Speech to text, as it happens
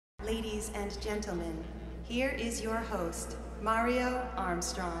Ladies and gentlemen, here is your host, Mario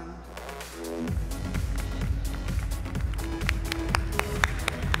Armstrong.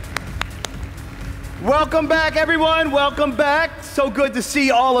 Welcome back, everyone. Welcome back. So good to see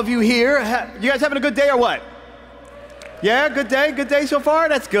all of you here. You guys having a good day or what? Yeah, good day. Good day so far?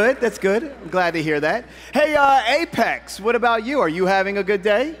 That's good. That's good. I'm glad to hear that. Hey, Apex, what about you? Are you having a good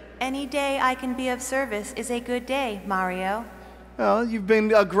day? Any day I can be of service is a good day, Mario. Well, you've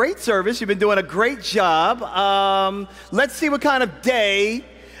been a great service. You've been doing a great job. Let's see what kind of day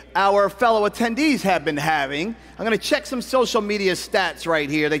our fellow attendees have been having. I'm going to check some social media stats right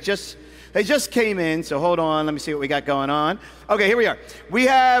here. They just came in, so hold on. Let me see what we got going on. Okay, here we are. We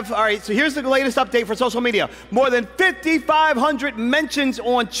have, all right, so here's the latest update for social media. More than 5,500 mentions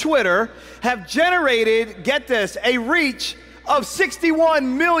on Twitter have generated, get this, a reach of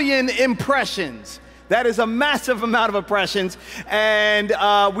 61 million impressions. That is a massive amount of impressions. And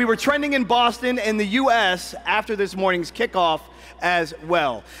we were trending in Boston and the US after this morning's kickoff as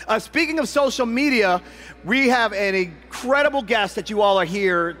well. Speaking of social media, we have an incredible guest that you all are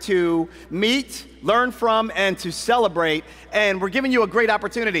here to meet, learn from, and to celebrate. And we're giving you a great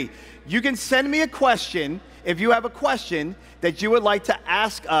opportunity. You can send me a question if you have a question that you would like to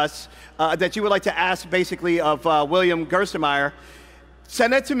ask us, that you would like to ask basically of William Gerstenmaier.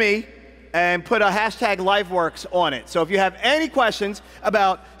 Send it to me and put a hashtag LiveWorx on it. So if you have any questions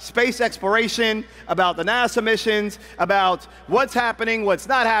about space exploration, about the NASA missions, about what's happening, what's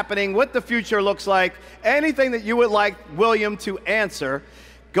not happening, what the future looks like, anything that you would like William to answer,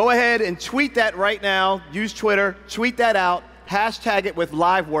 go ahead and tweet that right now. Use Twitter, tweet that out, hashtag it with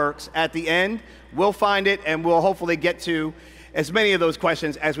LiveWorx at the end. We'll find it and we'll hopefully get to as many of those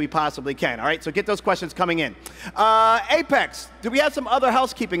questions as we possibly can. All right, so get those questions coming in. Apex, do we have some other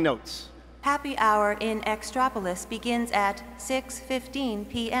housekeeping notes? Happy hour in Extropolis begins at 6:15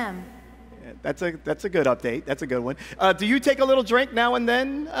 p.m. Yeah, that's a good update. That's a good one. Do you take a little drink now and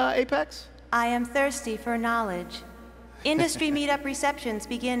then, Apex? I am thirsty for knowledge. Industry meetup receptions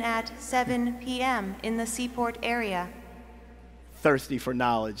begin at 7 p.m. in the Seaport area. Thirsty for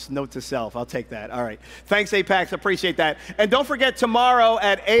knowledge. Note to self. I'll take that. All right. Thanks, Apex. Appreciate that. And don't forget, tomorrow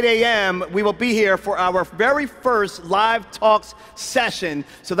at 8 a.m., we will be here for our very first live talks session.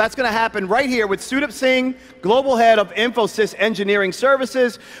 So that's going to happen right here with Sudip Singh, Global Head of Infosys Engineering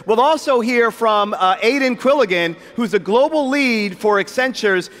Services. We'll also hear from Aidan Quilligan, who's the Global Lead for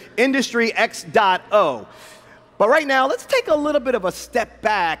Accenture's Industry X.0. But right now, let's take a little bit of a step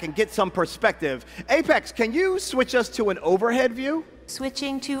back and get some perspective. Apex, can you switch us to an overhead view?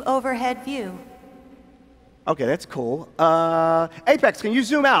 Switching to overhead view. Okay, that's cool. Apex, can you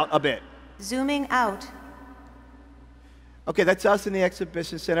zoom out a bit? Zooming out. Okay, that's us in the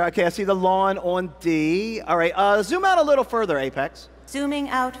exhibition center. Okay, I see the lawn on D. All right, zoom out a little further, Apex. Zooming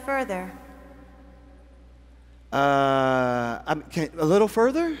out further. A little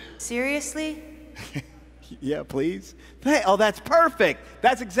further? Seriously? Yeah, please. Oh, that's perfect.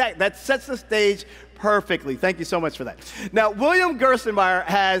 That's exact. That sets the stage perfectly. Thank you so much for that. Now, William Gerstenmaier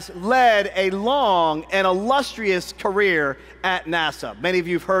has led a long and illustrious career at NASA. Many of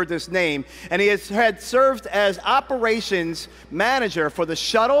you have heard this name, and he had served as operations manager for the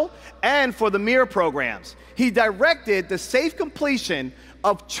shuttle and for the Mir programs. He directed the safe completion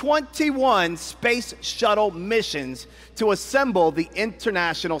of 21 space shuttle missions to assemble the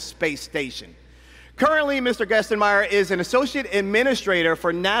International Space Station. Currently, Mr. Gerstenmaier is an associate administrator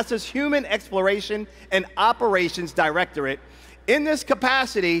for NASA's Human Exploration and Operations Directorate. In this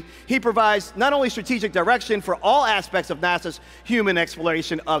capacity, he provides not only strategic direction for all aspects of NASA's human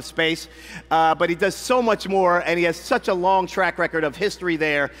exploration of space, but he does so much more, and he has such a long track record of history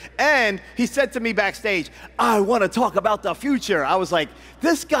there. And he said to me backstage, I want to talk about the future. I was like,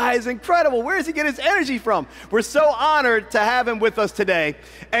 this guy is incredible. Where does he get his energy from? We're so honored to have him with us today.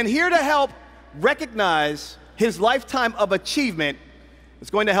 And here to help recognize his lifetime of achievement is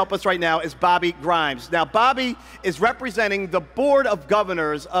going to help us right now is Bobby Grimes. Now, Bobby is representing the Board of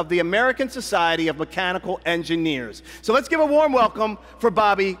Governors of the American Society of Mechanical Engineers. So let's give a warm welcome for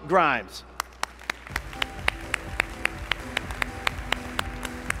Bobby Grimes.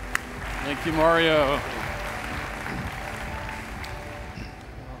 Thank you, Mario.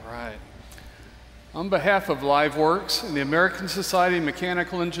 On behalf of LiveWorx and the American Society of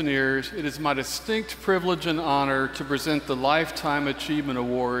Mechanical Engineers, it is my distinct privilege and honor to present the Lifetime Achievement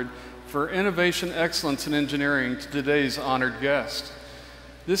Award for Innovation Excellence in Engineering to today's honored guest.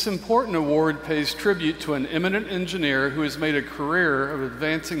 This important award pays tribute to an eminent engineer who has made a career of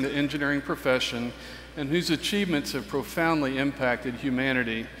advancing the engineering profession and whose achievements have profoundly impacted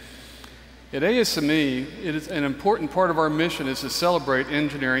humanity. At ASME, it is an important part of our mission is to celebrate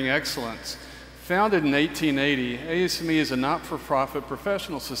engineering excellence. Founded in 1880, ASME is a not-for-profit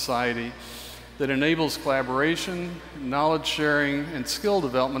professional society that enables collaboration, knowledge sharing, and skill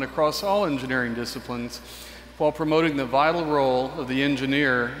development across all engineering disciplines while promoting the vital role of the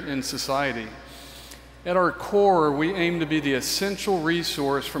engineer in society. At our core, we aim to be the essential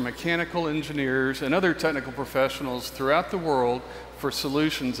resource for mechanical engineers and other technical professionals throughout the world for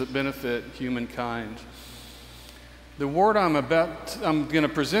solutions that benefit humankind. The award I'm going to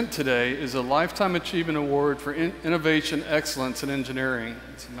present today is a Lifetime Achievement Award for Innovation Excellence in Engineering.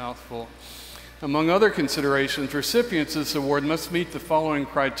 It's a mouthful. Among other considerations, recipients of this award must meet the following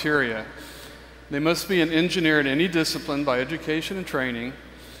criteria. They must be an engineer in any discipline by education and training.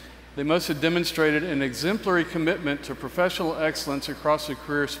 They must have demonstrated an exemplary commitment to professional excellence across a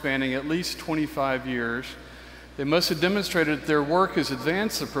career spanning at least 25 years. They must have demonstrated that their work has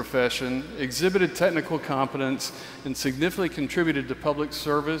advanced the profession, exhibited technical competence, and significantly contributed to public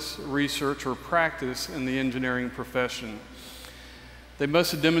service, research, or practice in the engineering profession. They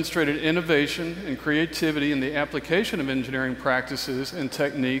must have demonstrated innovation and creativity in the application of engineering practices and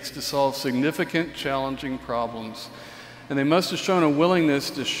techniques to solve significant, challenging problems. And they must have shown a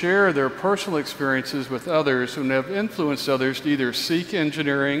willingness to share their personal experiences with others who have influenced others to either seek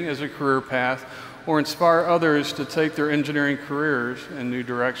engineering as a career path or inspire others to take their engineering careers in new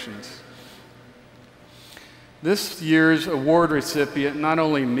directions. This year's award recipient not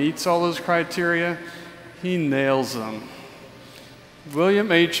only meets all those criteria, he nails them.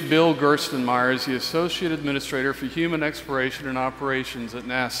 William H. Bill Gerstenmaier is the Associate Administrator for Human Exploration and Operations at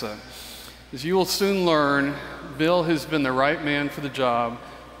NASA. As you will soon learn, Bill has been the right man for the job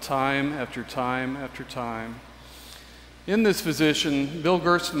time after time after time. In this position, Bill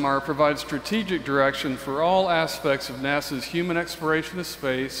Gerstenmaier provides strategic direction for all aspects of NASA's human exploration of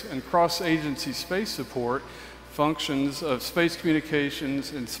space and cross-agency space support functions of space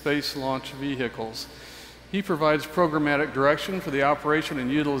communications and space launch vehicles. He provides programmatic direction for the operation and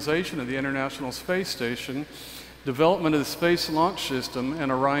utilization of the International Space Station, development of the Space Launch System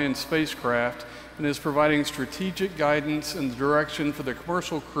and Orion spacecraft, and is providing strategic guidance and direction for the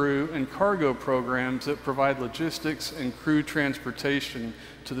commercial crew and cargo programs that provide logistics and crew transportation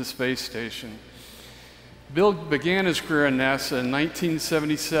to the space station. Bill began his career in NASA in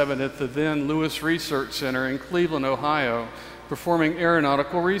 1977 at the then Lewis Research Center in Cleveland, Ohio, performing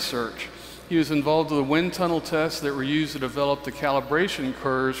aeronautical research. He was involved with the wind tunnel tests that were used to develop the calibration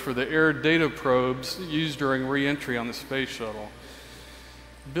curves for the air data probes used during re-entry on the space shuttle.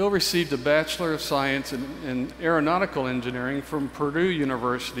 Bill received a Bachelor of Science in Aeronautical Engineering from Purdue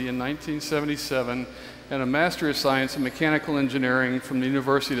University in 1977 and a Master of Science in Mechanical Engineering from the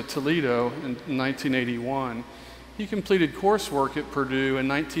University of Toledo in 1981. He completed coursework at Purdue in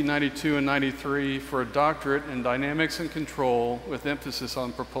 1992 and 93 for a doctorate in Dynamics and Control with emphasis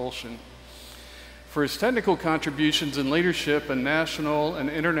on propulsion. For his technical contributions in leadership in national and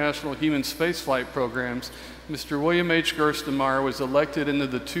international human spaceflight programs, Mr. William H. Gerstenmaier was elected into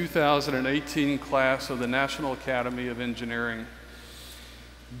the 2018 class of the National Academy of Engineering.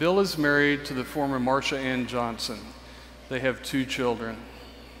 Bill is married to the former Marsha Ann Johnson. They have 2 children.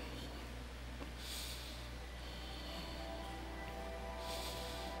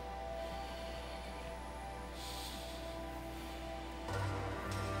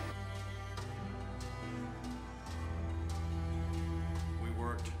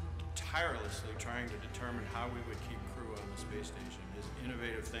 Tirelessly trying to determine how we would keep crew on the space station. His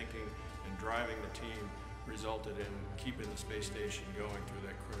innovative thinking and driving the team resulted in keeping the space station going through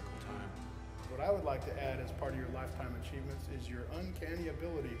that critical time. What I would like to add as part of your lifetime achievements is your uncanny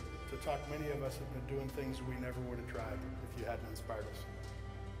ability to talk many of us have been doing things we never would have tried if you hadn't inspired us.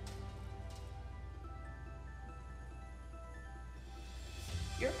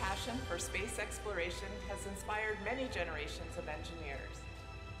 Your passion for space exploration has inspired many generations of engineers.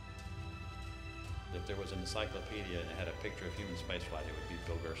 If there was an encyclopedia and it had a picture of human spaceflight, it would be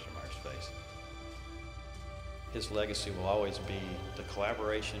Bill Gerstenmaier's face. His legacy will always be the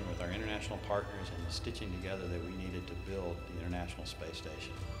collaboration with our international partners and the stitching together that we needed to build the International Space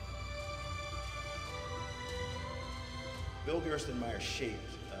Station. Bill Gerstenmaier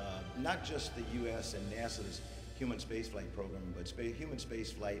shaped not just the U.S. and NASA's human spaceflight program, but human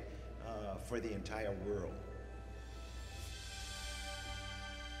spaceflight for the entire world.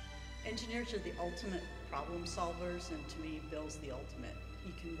 Engineers are the ultimate problem solvers, and to me, Bill's the ultimate.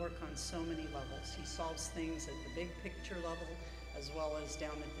 He can work on so many levels. He solves things at the big picture level, as well as down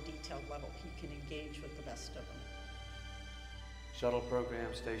at the detailed level. He can engage with the best of them. Shuttle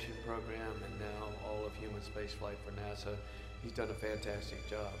program, station program, and now all of human spaceflight for NASA. He's done a fantastic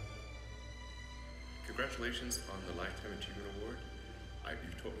job. Congratulations on the Lifetime Achievement Award.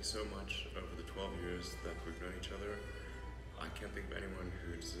 You've taught me so much over the 12 years that we've known each other. I can't think of anyone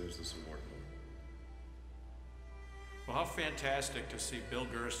who deserves this award more. Well, how fantastic to see Bill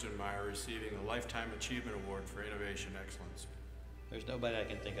Gerstenmaier receiving the Lifetime Achievement Award for Innovation Excellence. There's nobody I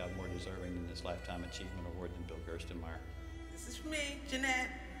can think of more deserving than this Lifetime Achievement Award than Bill Gerstenmaier. This is me,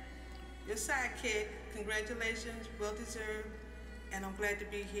 Jeanette, your sidekick. Congratulations, well deserved, and I'm glad to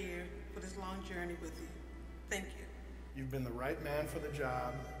be here for this long journey with you. Thank you. You've been the right man for the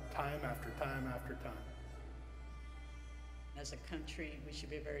job, time after time after time. As a country, we should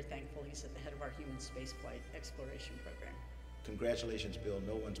be very thankful he's at the head of our human spaceflight exploration program. Congratulations, Bill.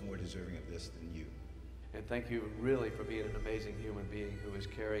 No one's more deserving of this than you. And thank you really for being an amazing human being who is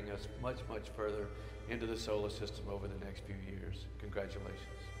carrying us much, much further into the solar system over the next few years. Congratulations.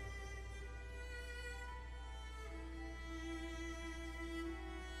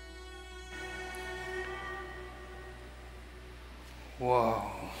 Whoa.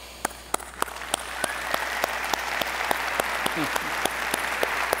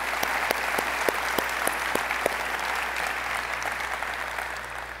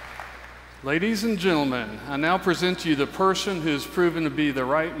 Ladies and gentlemen, I now present to you the person who has proven to be the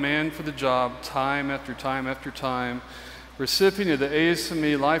right man for the job time after time after time, recipient of the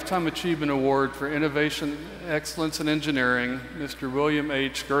ASME Lifetime Achievement Award for Innovation Excellence in Engineering, Mr. William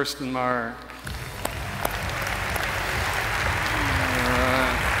H. Gerstenmaier.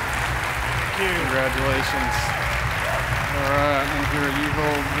 Congratulations. All right, and here you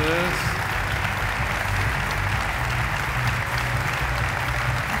hold this.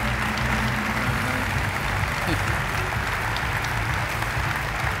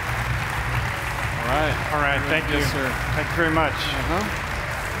 All right, thank you. Yes, sir. Thank you very much.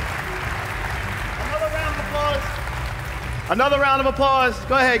 Another round of applause. Another round of applause.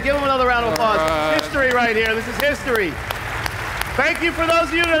 Go ahead, give him another round of applause. Right. History right here. This is history. Thank you for those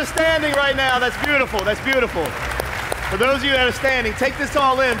of you that are standing right now. That's beautiful. That's beautiful. For those of you that are standing, take this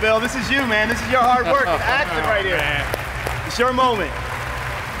all in, Bill. This is you, man. This is your hard work in action right here. It's your moment.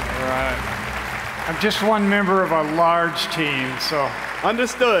 All right. I'm just one member of a large team, so.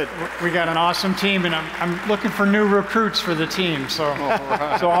 Understood. We got an awesome team, and I'm looking for new recruits for the team. So,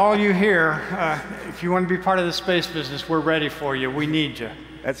 right. So all you here, if you want to be part of the space business, we're ready for you. We need you.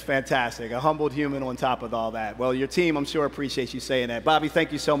 That's fantastic. A humbled human on top of all that. Well, your team, I'm sure, appreciates you saying that. Bobby,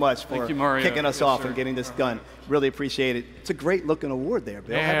 thank you so much for kicking us off and getting this done. Really appreciate it. It's a great looking award there,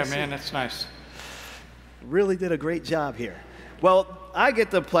 Bill. Yeah, man, that's nice. Really did a great job here. Well, I get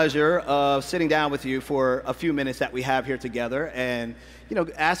the pleasure of sitting down with you for a few minutes that we have here together and, you know,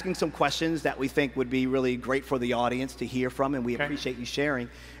 asking some questions that we think would be really great for the audience to hear from, and we appreciate you sharing.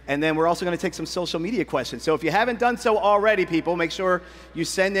 And then we're also going to take some social media questions. So if you haven't done so already, people, make sure you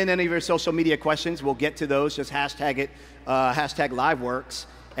send in any of your social media questions. We'll get to those. Just hashtag it, hashtag LiveWorx,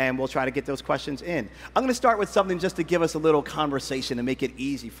 and we'll try to get those questions in. I'm going to start with something just to give us a little conversation and make it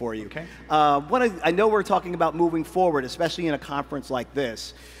easy for you. Okay. I know we're talking about moving forward, especially in a conference like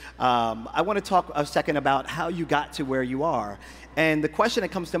this. I want to talk a second about how you got to where you are. And the question that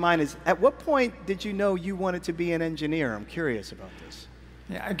comes to mind is, at what point did you know you wanted to be an engineer? I'm curious about this.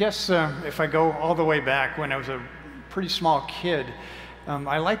 Yeah, I guess if I go all the way back when I was a pretty small kid,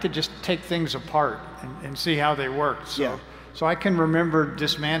 I like to just take things apart and see how they worked. So, yeah. So I can remember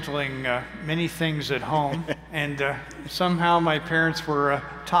dismantling many things at home, and somehow my parents were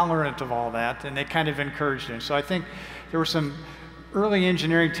tolerant of all that, and they kind of encouraged it. So I think there were some early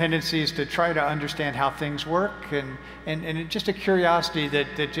engineering tendencies to try to understand how things work, and just a curiosity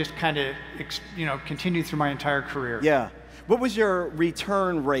that just kind of continued through my entire career. Yeah. What was your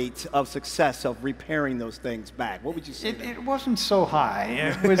return rate of success of repairing those things back? What would you say? It wasn't so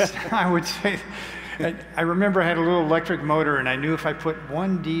high. It was, I would say, I remember I had a little electric motor, and I knew if I put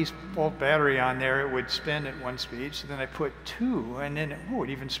 1 D-volt battery on there, it would spin at 1 speed. So then I put 2, and then it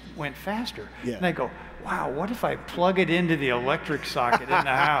even went faster. Yeah. And I go, wow, what if I plug it into the electric socket in the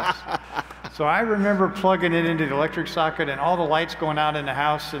house? So I remember plugging it into the electric socket and all the lights going out in the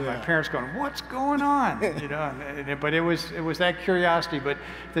house, and my parents going, what's going on? But it was that curiosity. But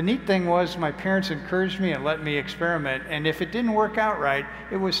the neat thing was my parents encouraged me and let me experiment. And if it didn't work out right,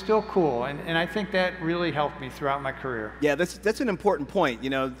 it was still cool. And I think that really helped me throughout my career. Yeah, that's an important point.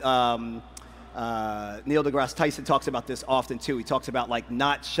 Neil deGrasse Tyson talks about this often too. He talks about like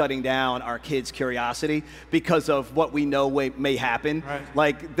not shutting down our kids' curiosity because of what we know may happen. Right.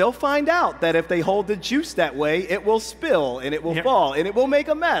 Like they'll find out that if they hold the juice that way, it will spill and it will fall and it will make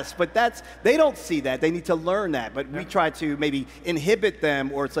a mess. But they don't see that. They need to learn that. But we try to maybe inhibit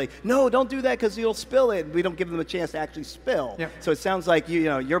them or say, no, don't do that because you'll spill it. We don't give them a chance to actually spill. So it sounds like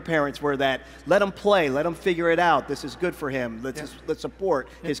your parents were that. Let them play. Let them figure it out. This is good for him. Let's support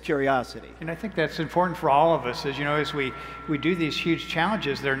his curiosity. And I think that's important for all of us, as we do these huge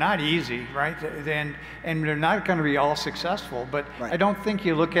challenges. They're not easy, right? And they're not going to be all successful. But I don't think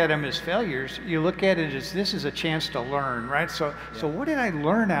you look at them as failures. You look at it as this is a chance to learn, right? So what did I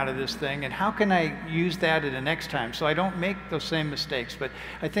learn out of this thing, and how can I use that at the next time so I don't make those same mistakes? But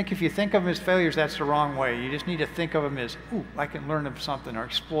I think if you think of them as failures, that's the wrong way. You just need to think of them as, ooh, I can learn something or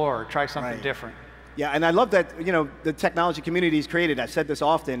explore or try something different. Yeah, and I love that, the technology community is created. I've said this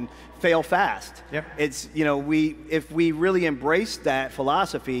often, fail fast. It's, if we really embrace that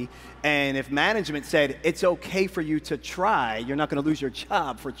philosophy, and if management said, it's okay for you to try, you're not going to lose your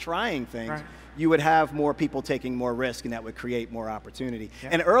job for trying things, you would have more people taking more risk, and that would create more opportunity.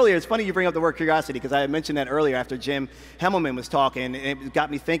 And earlier, it's funny you bring up the word curiosity, because I had mentioned that earlier after Jim Hemmelman was talking, and it got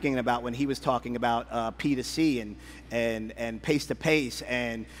me thinking about when he was talking about P2C and pace to pace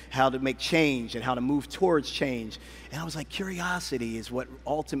and how to make change and how to move towards change. And I was like, curiosity is what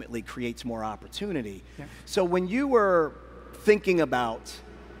ultimately creates more opportunity. So when you were thinking about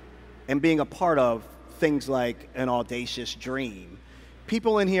and being a part of things like an audacious dream,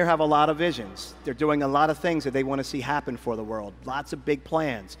 people in here have a lot of visions. They're doing a lot of things that they want to see happen for the world, lots of big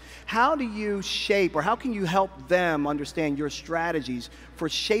plans. How do you shape, or how can you help them understand your strategies for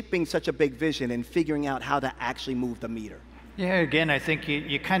shaping such a big vision and figuring out how to actually move the meter? Yeah, again, I think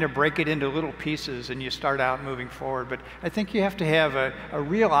you kind of break it into little pieces and you start out moving forward. But I think you have to have a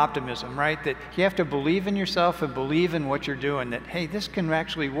real optimism, right? That you have to believe in yourself and believe in what you're doing, that, hey, this can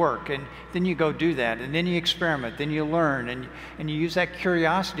actually work. And then you go do that. And then you experiment. Then you learn. And you use that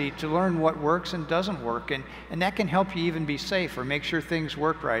curiosity to learn what works and doesn't work. And that can help you even be safe or make sure things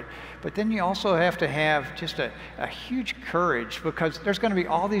work right. But then you also have to have just a huge courage, because there's going to be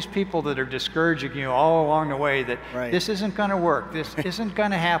all these people that are discouraging you all along the way that this isn't going to work, this isn't going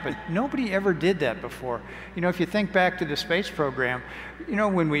to happen. Nobody ever did that before. If you think back to the space program,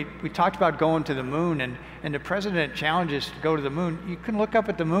 when we talked about going to the moon and the president challenges to go to the moon, you can look up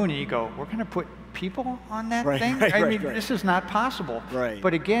at the moon and you go, we're going to put people on that thing? This is not possible.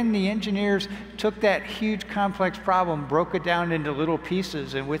 But again, the engineers took that huge complex problem, broke it down into little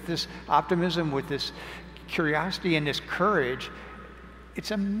pieces, and with this optimism, with this curiosity and this courage,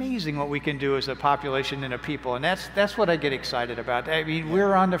 it's amazing what we can do as a population and a people, and that's what I get excited about. I mean,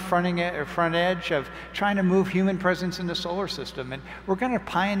 we're on the front edge of trying to move human presence in the solar system, and we're going to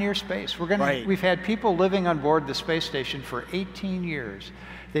pioneer space. We've had people living on board the space station for 18 years.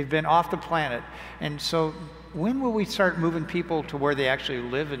 They've been off the planet, and so when will we start moving people to where they actually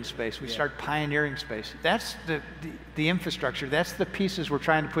live in space? We start pioneering space. That's the infrastructure. That's the pieces we're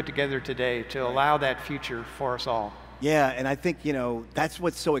trying to put together today to allow that future for us all. Yeah, and I think, that's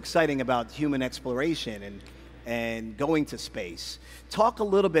what's so exciting about human exploration and going to space. Talk a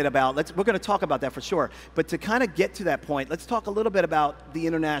little bit about, we're going to talk about that for sure, but to kind of get to that point, let's talk a little bit about the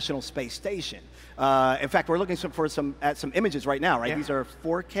International Space Station. In fact, we're looking at some images right now, right? These are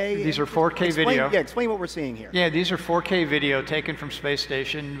 4K? These are 4K video. Yeah, explain what we're seeing here. Yeah, these are 4K video taken from space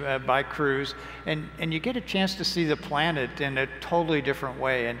station by crews, and you get a chance to see the planet in a totally different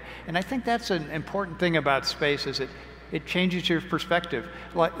way. And I think that's an important thing about space, is it changes your perspective.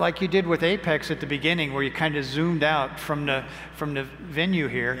 Like you did with Apex at the beginning, where you kind of zoomed out from the venue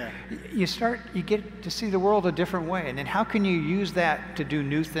here. You get to see the world a different way. And then how can you use that to do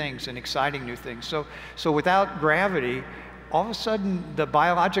new things and exciting new things? So without gravity, all of a sudden the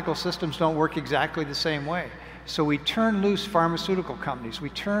biological systems don't work exactly the same way. So we turn loose pharmaceutical companies, we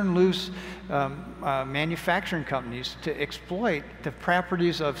turn loose manufacturing companies to exploit the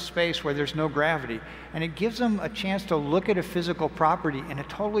properties of space where there's no gravity. And it gives them a chance to look at a physical property in a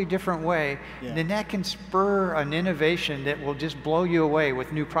totally different way. And then that can spur an innovation that will just blow you away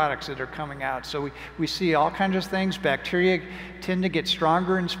with new products that are coming out. So we see all kinds of things. Bacteria tend to get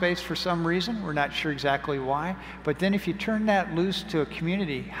stronger in space for some reason. We're not sure exactly why. But then if you turn that loose to a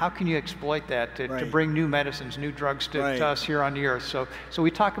community, how can you exploit that to bring new medicines, new drugs to us here on the Earth? So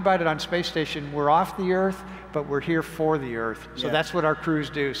we talk about it on Space Station. We're off the Earth, but we're here for the Earth. So that's what our crews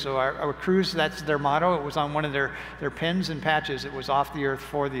do. So our crews, that's their motto. It was on one of their pins and patches. It was off the Earth,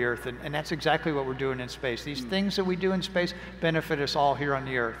 for the Earth. And that's exactly what we're doing in space. These things that we do in space benefit us all here on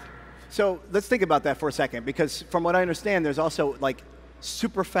the Earth. So let's think about that for a second, because from what I understand, there's also like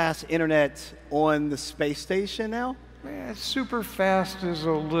super fast internet on the space station now? Yeah, super fast is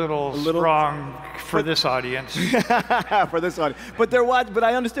a little strong for this audience. For this audience, but but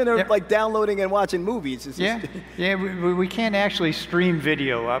I understand they're like downloading and watching movies. It's yeah, yeah. We can't actually stream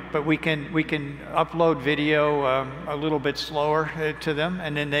video up, but we can upload video a little bit slower to them,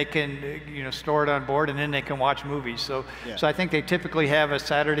 and then they can store it on board, and then they can watch movies. So I think they typically have a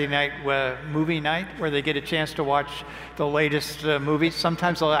Saturday night movie night where they get a chance to watch the latest movies.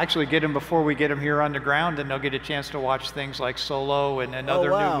 Sometimes they'll actually get them before we get them here on the ground, and they'll get a chance to watch things like Solo and other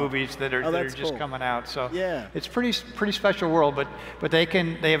new movies that are just coming out. So it's pretty special world. But they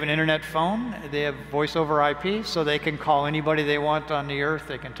have an internet phone. They have voice over IP, so they can call anybody they want on the earth.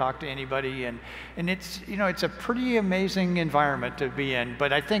 They can talk to anybody, and it's it's a pretty amazing environment to be in.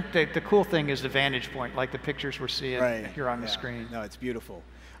 But I think that the cool thing is the vantage point, like the pictures we're seeing here on the screen. No, it's beautiful.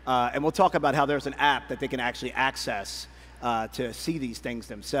 And we'll talk about how there's an app that they can actually access to see these things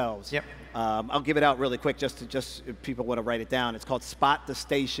themselves. Yep. I'll give it out really quick, just if people want to write it down. It's called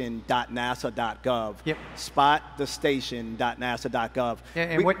spotthestation.nasa.gov. Yep. Spotthestation.nasa.gov. Yeah,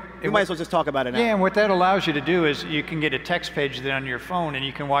 and we might as well just talk about it now. Yeah, and what that allows you to do is you can get a text page then on your phone, and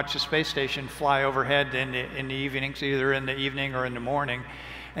you can watch the space station fly overhead in the evenings, either in the evening or in the morning.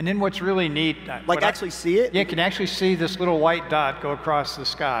 And then what's really neat... Like actually see it? Yeah, you can actually see this little white dot go across the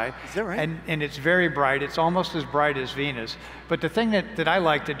sky. Is that right? And it's very bright. It's almost as bright as Venus. But the thing that I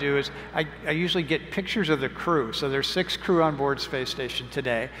like to do is I usually get pictures of the crew. So there's 6 crew on board Space Station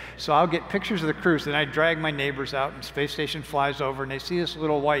today. So I'll get pictures of the crews, then I drag my neighbors out, and Space Station flies over, and they see this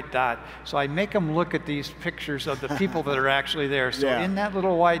little white dot. So I make them look at these pictures of the people that are actually there. So in that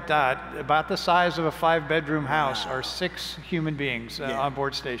little white dot, about the size of a 5-bedroom house, are 6 human beings on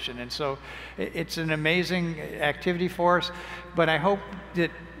board station. And so it's an amazing activity for us. But I hope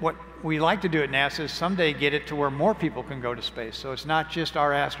that what we like to do at NASA is someday get it to where more people can go to space. So it's not just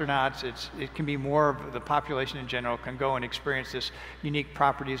our astronauts, it can be more of the population in general can go and experience this unique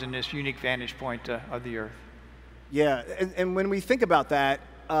properties and this unique vantage point of the Earth. Yeah, and when we think about that,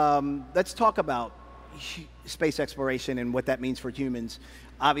 let's talk about space exploration and what that means for humans.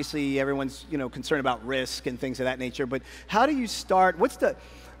 Obviously, everyone's concerned about risk and things of that nature, but how do you start? I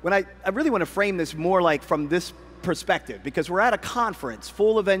really want to frame this more like from this perspective, because we're at a conference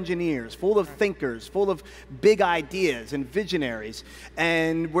full of engineers, full of thinkers, full of big ideas and visionaries,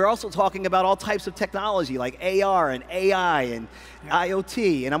 and we're also talking about all types of technology like AR and AI and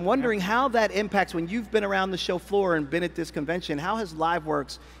IoT, and I'm wondering how that impacts, when you've been around the show floor and been at this convention, how has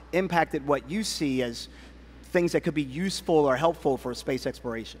LiveWorx impacted what you see as things that could be useful or helpful for space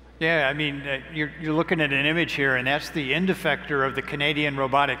exploration? Yeah, I mean, you're looking at an image here, and that's the end effector of the Canadian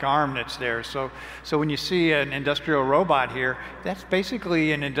robotic arm that's there. So when you see an industrial robot here, that's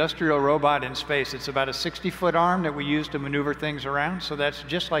basically an industrial robot in space. It's about a 60-foot arm that we use to maneuver things around. So that's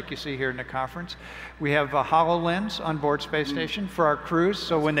just like you see here in the conference. We have a HoloLens on board Space Station for our crews.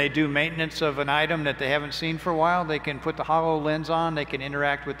 So when they do maintenance of an item that they haven't seen for a while, they can put the HoloLens on. They can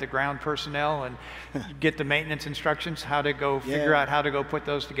interact with the ground personnel and get the maintenance instructions, how to go figure out how to go put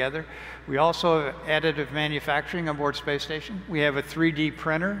those together. We also have additive manufacturing on board Space Station. We have a 3D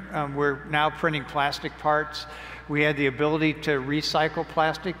printer. We're now printing plastic parts. We had the ability to recycle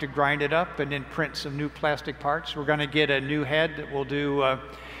plastic, to grind it up, and then print some new plastic parts. We're going to get a new head that will do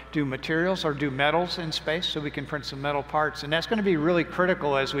materials or do metals in space, so we can print some metal parts. And that's going to be really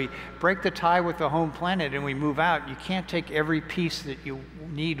critical as we break the tie with the home planet and we move out. You can't take every piece that you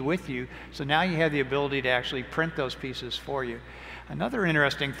need with you, so now you have the ability to actually print those pieces for you. Another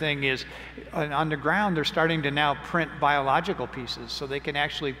interesting thing is on the ground, they're starting to now print biological pieces, so they can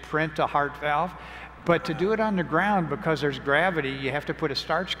actually print a heart valve. But to do it on the ground, because there's gravity, you have to put a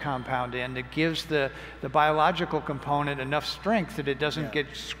starch compound in that gives the biological component enough strength that it doesn't get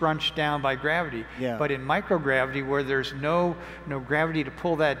scrunched down by gravity. But in microgravity, where there's no gravity to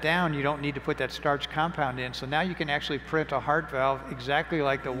pull that down, you don't need to put that starch compound in. So now you can actually print a heart valve exactly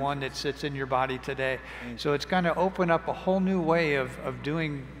like the one that sits in your body today. So it's going to open up a whole new way of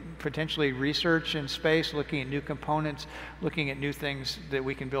doing potentially research in space, looking at new components, looking at new things that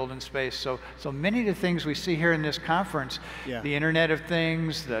we can build in space. So many of the things we see here in this conference, the Internet of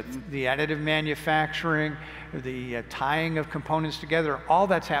Things, the additive manufacturing, the tying of components together, all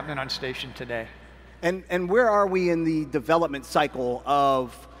that's happening on station today. And where are we in the development cycle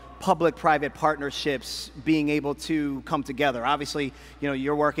of public-private partnerships being able to come together? Obviously,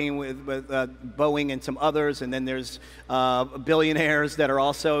 you're working with Boeing and some others, and then there's billionaires that are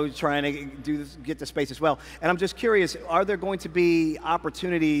also trying to get to space as well. And I'm just curious, are there going to be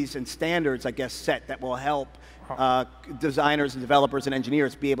opportunities and standards, I guess, set that will help designers and developers and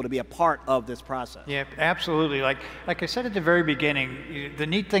engineers be able to be a part of this process. Yeah, absolutely. Like I said at the very beginning, the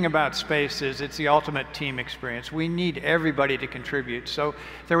neat thing about space is it's the ultimate team experience. We need everybody to contribute. So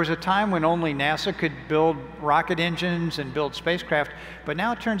there was a time when only NASA could build rocket engines and build spacecraft, but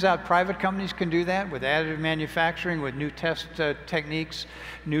now it turns out private companies can do that with additive manufacturing, with new test techniques,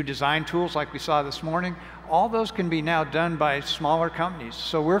 new design tools like we saw this morning. All those can be now done by smaller companies.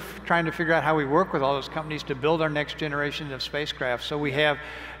 So we're trying to figure out how we work with all those companies to build our next generation of spacecraft. So we have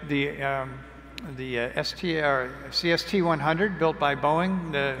the CST-100 built by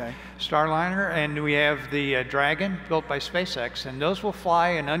Boeing, the Starliner, and we have the Dragon built by SpaceX. And those will fly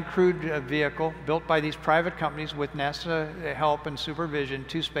an uncrewed vehicle built by these private companies with NASA help and supervision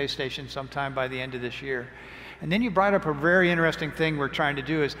to space stations sometime by the end of this year. And then you brought up a very interesting thing we're trying to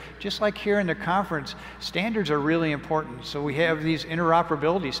do is, just like here in the conference, standards are really important. So we have these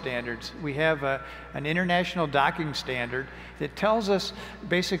interoperability standards. We have an international docking standard that tells us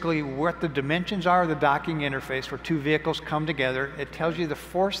basically what the dimensions are of the docking interface where two vehicles come together. It tells you the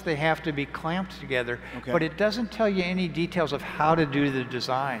force they have to be clamped together, but it doesn't tell you any details of how to do the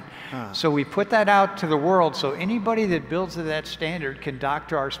design. So we put that out to the world so anybody that builds to that standard can dock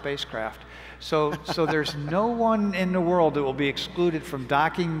to our spacecraft. So there's no one in the world that will be excluded from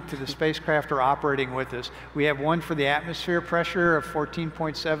docking to the spacecraft or operating with us. We have one for the atmosphere pressure of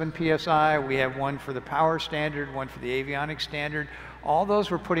 14.7 psi. We have one for the power standard, one for the avionics standard. All those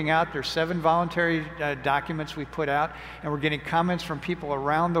we're putting out. There's 7 voluntary documents we put out, and we're getting comments from people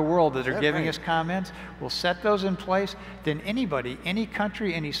around the world that are giving us comments. We'll set those in place. Then anybody, any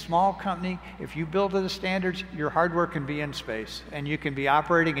country, any small company, if you build to the standards, your hardware can be in space, and you can be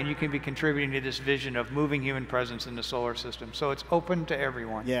operating, and you can be contributing to this vision of moving human presence in the solar system. So it's open to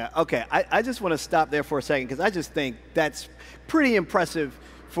everyone. Yeah, okay. I just want to stop there for a second, because I just think that's pretty impressive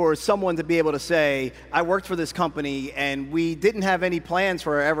for someone to be able to say, I worked for this company and we didn't have any plans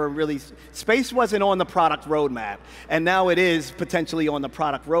for ever really, space wasn't on the product roadmap, and now it is potentially on the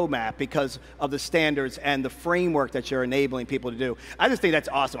product roadmap because of the standards and the framework that you're enabling people to do. I just think that's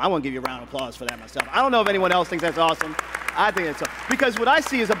awesome. I want to give you a round of applause for that myself. I don't know if anyone else thinks that's awesome. I think it's awesome. Because what I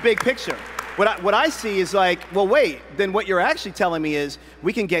see is a big picture. What I see is like, well, wait, then what you're actually telling me is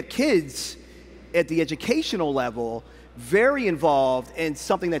we can get kids at the educational level very involved in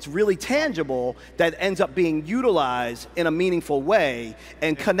something that's really tangible that ends up being utilized in a meaningful way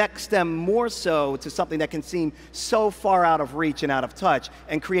and connects them more so to something that can seem so far out of reach and out of touch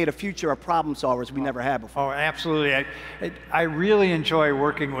and create a future of problem solvers we never had before. Oh, absolutely. I really enjoy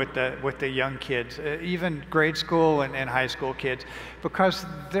working with the young kids, even grade school and high school kids, because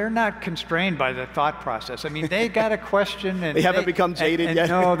they're not constrained by the thought process. I mean, they got a question and they haven't become jaded yet.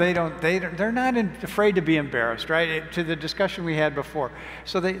 No, they don't. They're not afraid to be embarrassed, right? To the discussion we had before.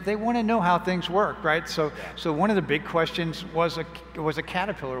 So they want to know how things work, right? So one of the big questions was a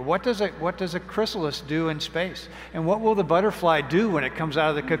caterpillar. What does a chrysalis do in space? And what will the butterfly do when it comes out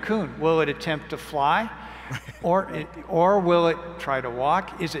of the cocoon? Will it attempt to fly, or will it try to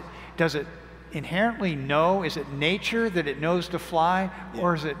walk? Does it inherently know? Is it nature that it knows to fly,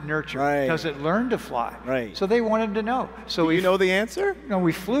 or is it nurture? Does it learn to fly? So they wanted to know. So you know the answer? No,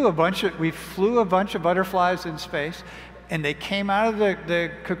 we flew a bunch of butterflies in space, and they came out of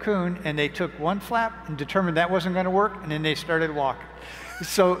the cocoon and they took one flap and determined that wasn't going to work, and then they started walking.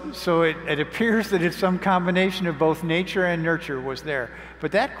 So it appears that it's some combination of both nature and nurture was there.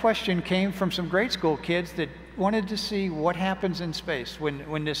 But that question came from some grade school kids that wanted to see what happens in space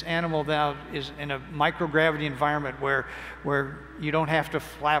when this animal now is in a microgravity environment where you don't have to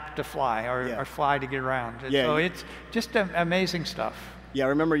flap to fly or fly to get around. So it's just amazing stuff. Yeah, I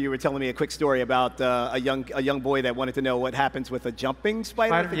remember you were telling me a quick story about a young boy that wanted to know what happens with a jumping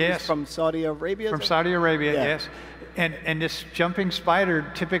spider. I think yes. From Saudi Arabia? From Saudi Arabia, yes. And this jumping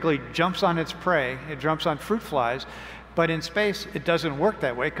spider typically jumps on its prey. It jumps on fruit flies. But in space, it doesn't work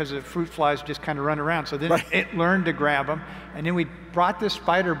that way because the fruit flies just kind of run around. So then it learned to grab them. And then we brought this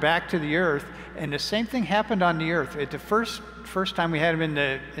spider back to the Earth. And the same thing happened on the Earth. The first time we had him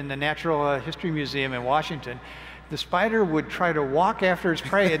in the Natural History Museum in Washington, the spider would try to walk after its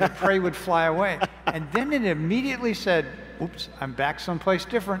prey, and the prey would fly away. And then it immediately said, oops, I'm back someplace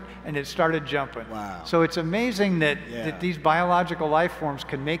different, and it started jumping. Wow. So it's amazing that these biological life forms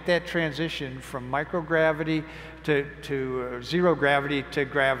can make that transition from microgravity to zero gravity to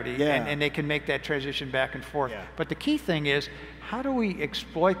gravity, and they can make that transition back and forth. But the key thing is, how do we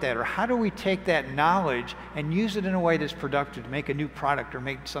exploit that, or how do we take that knowledge and use it in a way that's productive to make a new product or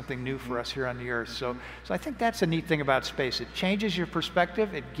make something new for us here on the Earth? So I think that's a neat thing about space. It changes your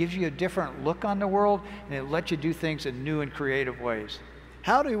perspective, it gives you a different look on the world, and it lets you do things in new and creative ways.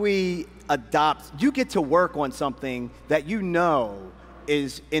 how do we adopt, you get to work on something that you know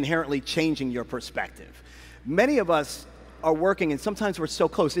is inherently changing your perspective. Many of us are working, and sometimes we're so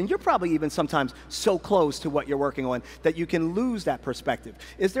close, and you're probably even sometimes so close to what you're working on that you can lose that perspective.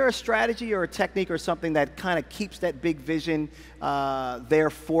 Is there a strategy or a technique or something that kind of keeps that big vision there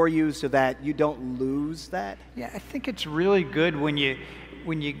for you so that you don't lose that? Yeah, I think it's really good when you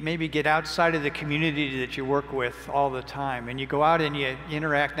maybe get outside of the community that you work with all the time, and you go out and you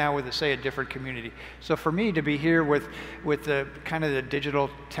interact now with, say, a different community. So for me to be here with the kind of the digital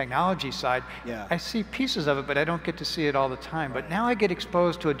technology side, I see pieces of it, but I don't get to see it all the time. But now I get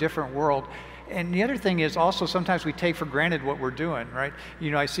exposed to a different world. And the other thing is also sometimes we take for granted what we're doing, right? You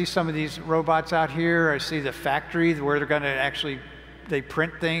know, I see some of these robots out here. I see the factory where they're going to actually, they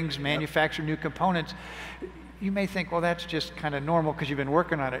print things, manufacture new components. You may think, well, that's just kind of normal because you've been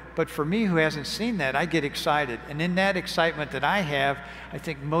working on it. But for me, who hasn't seen that, I get excited. And in that excitement that I have, I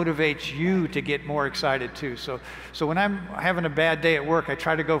think motivates you to get more excited too. So when I'm having a bad day at work, I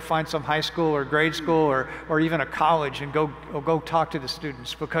try to go find some high school or grade school or even a college and go talk to the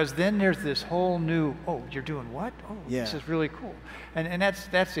students, because then there's this whole new, oh, you're doing what? Oh, this is really cool. And that's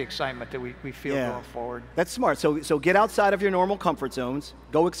the excitement that we feel going forward. That's smart. So get outside of your normal comfort zones,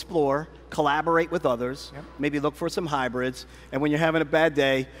 go explore, collaborate with others, maybe look for some hybrids, and when you're having a bad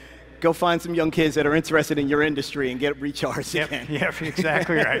day, go find some young kids that are interested in your industry and get recharged again. Yep,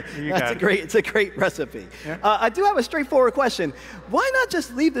 exactly right. It's a great recipe. I do have a straightforward question. Why not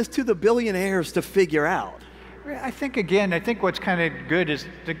just leave this to the billionaires to figure out? I think what's kind of good is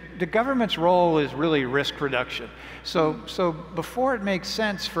the government's role is really risk reduction. So before it makes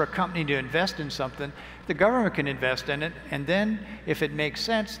sense for a company to invest in something, the government can invest in it, and then if it makes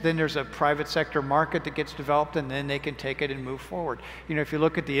sense, then there's a private sector market that gets developed, and then they can take it and move forward. You know, if you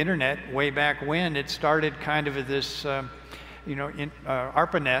look at the internet, way back when, it started kind of this,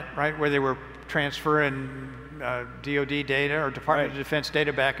 ARPANET, right, where they were transferring DoD data or Department of Defense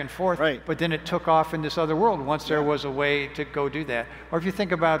data back and forth, but then it took off in this other world once there was a way to go do that. Or if you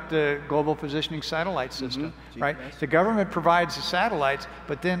think about the global positioning satellite system, right? The government provides the satellites,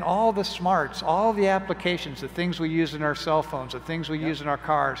 but then all the smarts, all the applications, the things we use in our cell phones, the things we use in our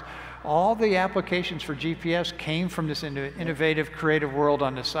cars, all the applications for GPS came from this innovative, creative world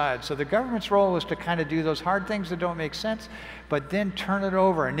on the side. So the government's role is to kind of do those hard things that don't make sense, but then turn it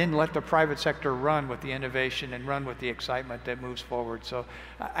over and then let the private sector run with the innovation and run with the excitement that moves forward. So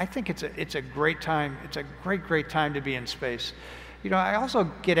I think it's a great time. It's a great time to be in space. You know, I also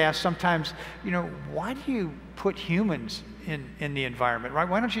get asked sometimes, you know, why do you put humans in the environment, right?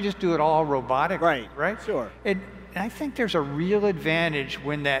 Why don't you just do it all robotic? Right? Sure. And I think there's a real advantage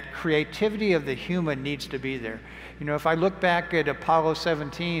when that creativity of the human needs to be there. You know, if I look back at Apollo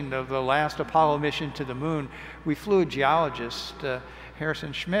 17, the last Apollo mission to the moon, we flew a geologist,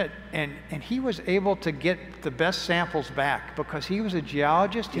 Harrison Schmitt, and he was able to get the best samples back because he was a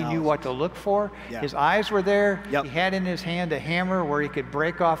geologist. He knew what to look for. His eyes were there. He had in his hand a hammer where he could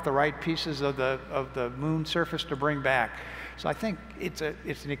break off the right pieces of the moon surface to bring back. So I think it's an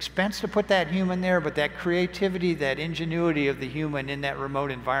expense to put that human there, but that creativity, that ingenuity of the human in that remote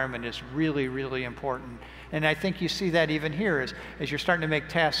environment is really, really important. And I think you see that even here as you're starting to make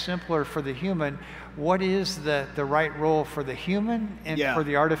tasks simpler for the human. What is the right role for the human and for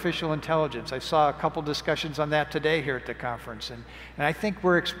the artificial intelligence? I saw a couple discussions on that today here at the conference, and I think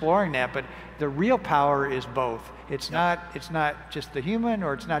we're exploring that, but the real power is both. It's not just the human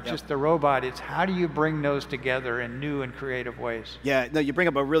or it's not just the robot, it's how do you bring those together in new and creative ways. Yeah, no, you bring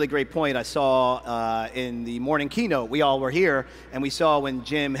up a really great point. I saw in the morning keynote, we all were here, and we saw when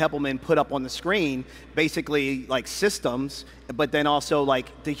Jim Heppelman put up on the screen basically like systems, but then also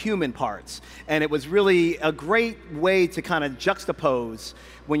like the human parts. And it was really a great way to kind of juxtapose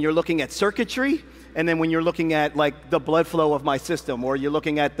when you're looking at circuitry and then when you're looking at like the blood flow of my system, or you're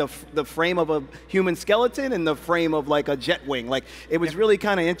looking at the frame of a human skeleton and the frame of like a jet wing. Like it was really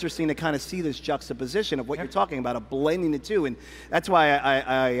kind of interesting to kind of see this juxtaposition of what you're talking about, of blending the two. And that's why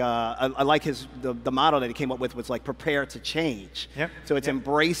I like the model that he came up with was like prepare to change. So it's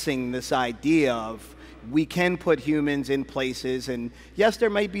embracing this idea of we can put humans in places, and yes, there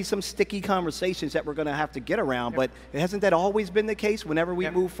might be some sticky conversations that we're going to have to get around, but hasn't that always been the case whenever we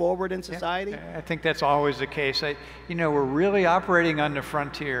move forward in society? I think that's always the case. You know, we're really operating on the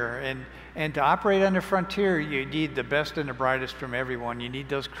frontier, and to operate on the frontier, you need the best and the brightest from everyone. You need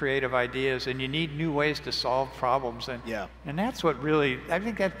those creative ideas, and you need new ways to solve problems. And that's what really, I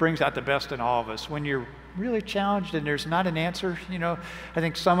think that brings out the best in all of us. When you're really challenged and there's not an answer, you know, I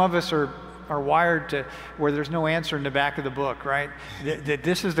think some of us are are wired to where there's no answer in the back of the book, right? That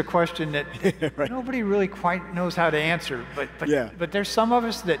this is the question that right. nobody really quite knows how to answer. But there's some of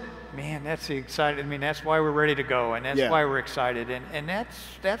us that, man, that's the exciting. I mean, that's why we're ready to go, and that's why we're excited, and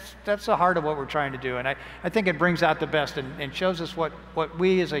that's the heart of what we're trying to do. And I think it brings out the best and shows us what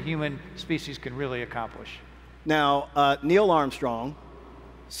we as a human species can really accomplish. Now, Neil Armstrong,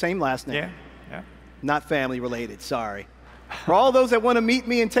 same last name. Yeah. Not family related, sorry. For all those that want to meet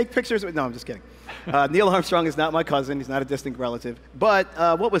me and take pictures with, no, I'm just kidding. Neil Armstrong is not my cousin. He's not a distant relative.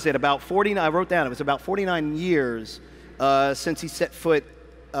 But what was it, about 49, I wrote down, it was about 49 years since he set foot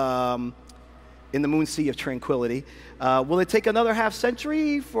in the moon sea of tranquility. Will it take another half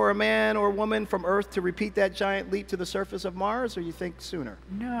century for a man or woman from Earth to repeat that giant leap to the surface of Mars, or you think sooner?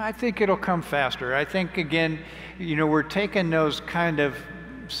 No, I think it'll come faster. I think, again, you know, we're taking those kind of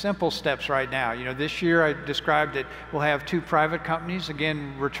simple steps right now. You know, this year I described that we'll have 2 private companies,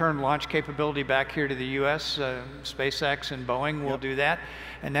 again, return launch capability back here to the U.S. SpaceX and Boeing will do that,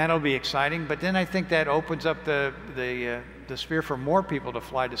 and that'll be exciting. But then I think that opens up the sphere for more people to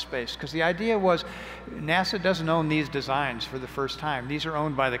fly to space, because the idea was NASA doesn't own these designs for the first time. These are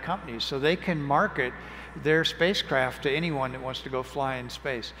owned by the companies, so they can market their spacecraft to anyone that wants to go fly in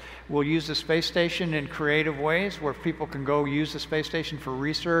space. We'll use the space station in creative ways where people can go use the space station for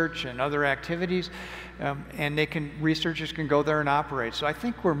research and other activities, and researchers can go there and operate. So I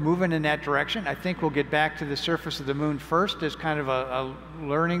think we're moving in that direction. I think we'll get back to the surface of the moon first as kind of a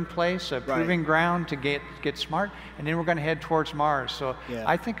learning place, a proving ground to get smart, and then we're going to head towards Mars. So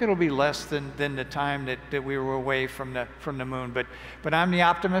I think it'll be less than the time that we were away from the moon. But I'm the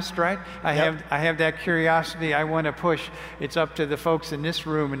optimist, right? I have that curiosity. I want to push. It's up to the folks in this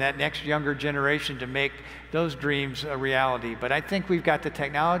room and that next younger generation to make those dreams a reality. But I think we've got the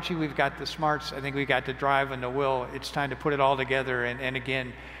technology, we've got the smarts, I think we've got the drive and the will. It's time to put it all together and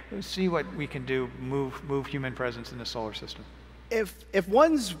again, see what we can do, move human presence in the solar system. If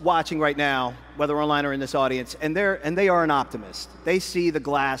one's watching right now, whether online or in this audience, and they are an optimist, they see the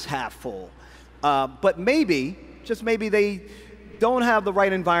glass half full, but maybe, just maybe, they don't have the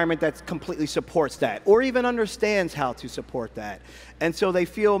right environment that completely supports that, or even understands how to support that, and so they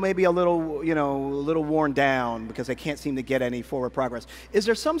feel maybe a little worn down because they can't seem to get any forward progress. Is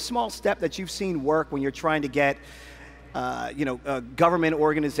there some small step that you've seen work when you're trying to get government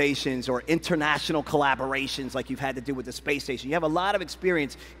organizations or international collaborations like you've had to do with the space station? You have a lot of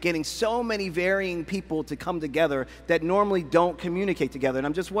experience getting so many varying people to come together that normally don't communicate together. And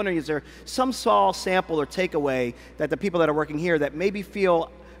I'm just wondering, is there some small sample or takeaway that the people that are working here that maybe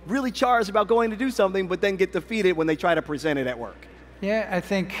feel really charged about going to do something but then get defeated when they try to present it at work? Yeah, I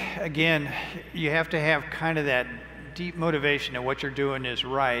think, again, you have to have kind of that deep motivation that what you're doing is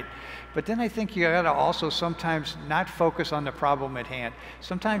right. But then I think you got to also sometimes not focus on the problem at hand.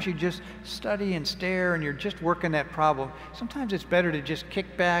 Sometimes you just study and stare and you're just working that problem. Sometimes it's better to just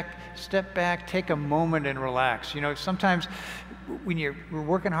kick back, step back, take a moment and relax. You know, sometimes when you're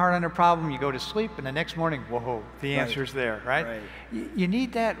working hard on a problem, you go to sleep and the next morning, whoa, the answer's there, right? You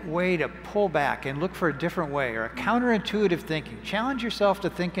need that way to pull back and look for a different way, or a counterintuitive thinking. Challenge yourself to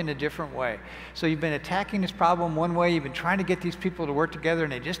think in a different way. So you've been attacking this problem one way, you've been trying to get these people to work together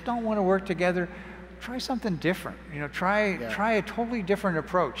and they just don't want to work together. Try something different. You know, try a totally different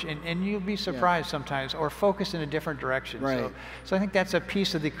approach, and you'll be surprised sometimes, or focus in a different direction. So I think that's a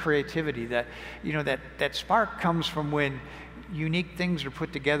piece of the creativity that, you know, that spark comes from when unique things are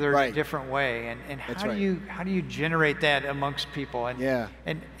put together in a different way, and how do you generate that amongst people?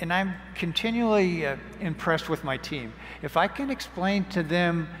 And I'm continually impressed with my team. If I can explain to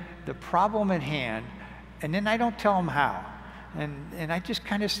them the problem at hand, and then I don't tell them how, and I just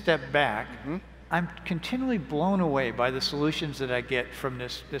kind of step back, I'm continually blown away by the solutions that I get from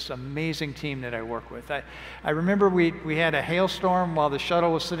this amazing team that I work with. I remember we had a hailstorm while the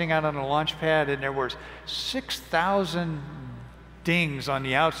shuttle was sitting out on a launch pad, and there was 6,000 dings on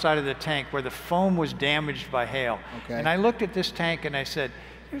the outside of the tank where the foam was damaged by hail. And I looked at this tank and I said,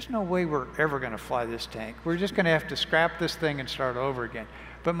 there's no way we're ever going to fly this tank. We're just going to have to scrap this thing and start over again.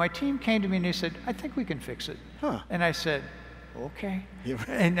 But my team came to me and they said, I think we can fix it. And I said, okay.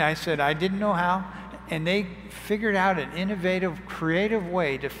 And I said, I didn't know how. And they figured out an innovative, creative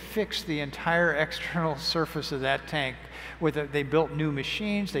way to fix the entire external surface of that tank. They built new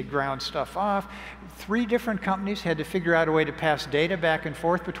machines, they ground stuff off. 3 different companies had to figure out a way to pass data back and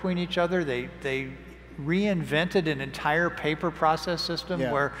forth between each other. They reinvented an entire paper process system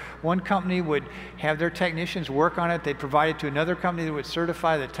where one company would have their technicians work on it. They'd provide it to another company that would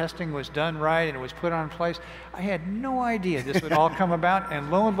certify the testing was done right and it was put on place. I had no idea this would all come about, and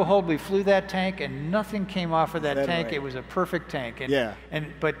lo and behold, we flew that tank and nothing came off of that tank. It was a perfect tank.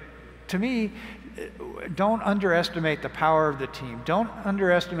 But to me, don't underestimate the power of the team. Don't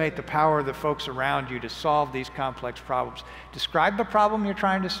underestimate the power of the folks around you to solve these complex problems. Describe the problem you're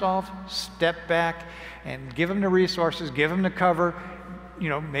trying to solve, step back, and give them the resources, give them the cover. You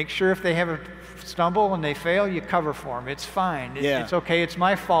know, make sure if they have a stumble and they fail, you cover for them. It's fine. It's okay. It's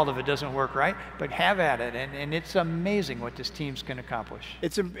my fault if it doesn't work right, but have at it. And it's amazing what this teams can accomplish.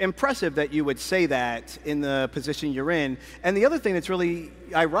 It's impressive that you would say that in the position you're in. And the other thing that's really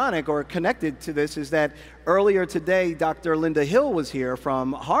ironic or connected to this is that earlier today, Dr. Linda Hill was here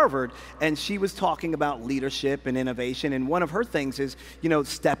from Harvard, and she was talking about leadership and innovation. And one of her things is, you know,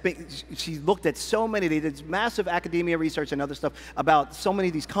 she looked at so many, they did massive academia research and other stuff about so many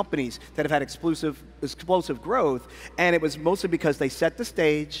of these companies that have had explosive growth. And it was mostly because they set the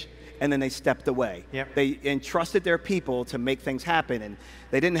stage and then they stepped away. Yep. They entrusted their people to make things happen, and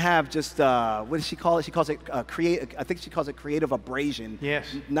they didn't have just, what does she call it? She calls it I think she calls it creative abrasion, yes.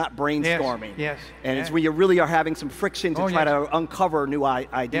 Not brainstorming. Yes. And it's where you really are having some friction to try to uncover new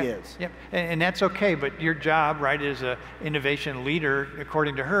ideas. Yep. And that's okay, but your job, right, as an innovation leader,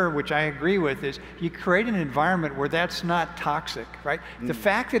 according to her, which I agree with, is you create an environment where that's not toxic, right? The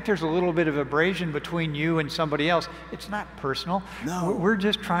fact that there's a little bit of abrasion between you and somebody else, it's not personal. No. We're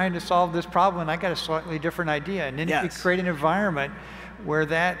just trying to solve this problem, and I got a slightly different idea. And then if you create an environment where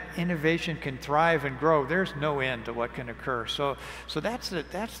that innovation can thrive and grow, there's no end to what can occur. So that's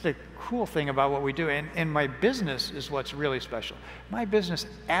the cool thing about what we do. And my business is what's really special. My business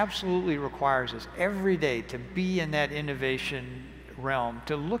absolutely requires us every day to be in that innovation realm,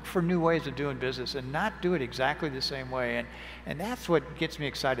 to look for new ways of doing business and not do it exactly the same way. And that's what gets me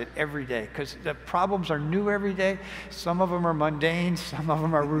excited every day, because the problems are new every day. Some of them are mundane, some of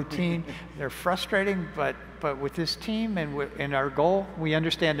them are routine. They're frustrating, but with this team and our goal, we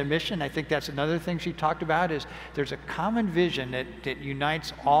understand the mission. I think that's another thing she talked about, is there's a common vision that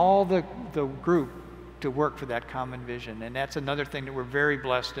unites all the group to work for that common vision. And that's another thing that we're very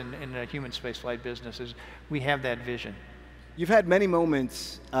blessed in the human spaceflight business, is we have that vision. You've had many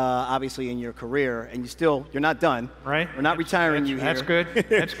moments, obviously, in your career, and you're not done. Right. We're not retiring you here. That's good.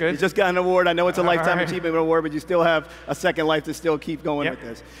 That's good. You just got an award. I know it's a Lifetime Achievement Award, but you still have a second life to still keep going with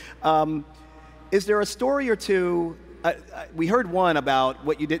this. Is there a story or two? We heard one about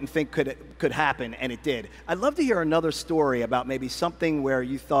what you didn't think could happen, and it did. I'd love to hear another story about maybe something where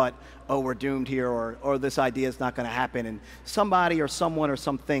you thought, oh, we're doomed here, or this idea is not going to happen, and somebody or someone or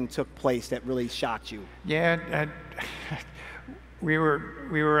something took place that really shocked you. Yeah.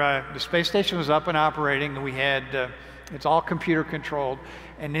 The space station was up and operating, and we had, it's all computer controlled.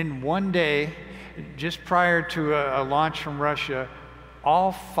 And then one day, just prior to a launch from Russia,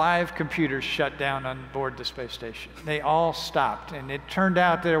 all 5 computers shut down on board the space station. They all stopped. And it turned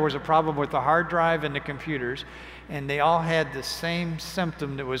out there was a problem with the hard drive and the computers, and they all had the same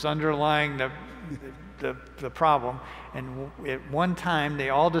symptom that was underlying the problem. And at one time, they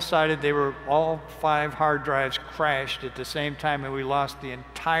all decided all 5 hard drives crashed at the same time, and we lost the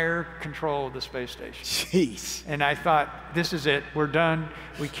entire control of the space station. Jeez. And I thought, this is it, we're done.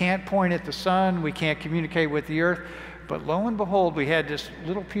 We can't point at the sun, we can't communicate with the Earth. But lo and behold, we had this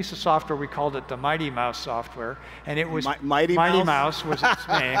little piece of software, we called it the Mighty Mouse software, and it was Mighty Mouse was its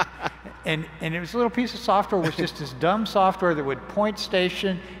name. And it was a little piece of software, was just this dumb software that would point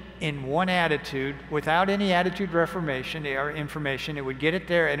station in one attitude without any attitude reformation or information. It would get it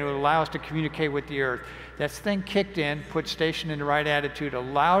there, and it would allow us to communicate with the Earth. That thing kicked in, put station in the right attitude,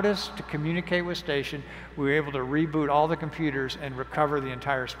 allowed us to communicate with station. We were able to reboot all the computers and recover the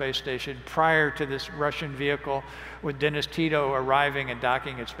entire space station prior to this Russian vehicle with Dennis Tito arriving and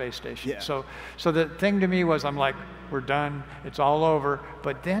docking at space station. Yeah. So the thing to me was, I'm like, we're done, it's all over.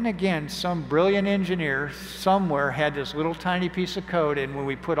 But then again, some brilliant engineer somewhere had this little tiny piece of code, and when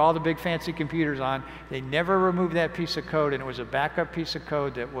we put all the big fancy computers on, they never removed that piece of code, and it was a backup piece of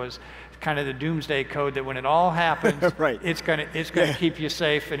code that was kind of the doomsday code, that when it all happens, right. it's gonna keep you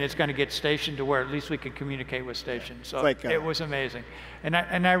safe, and it's gonna get stationed to where at least we can communicate with station. So it was amazing. And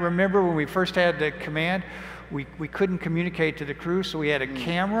I remember when we first had the command, we couldn't communicate to the crew, so we had a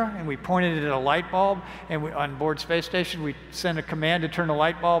camera, and we pointed it at a light bulb, and on board space station, we sent a command to turn the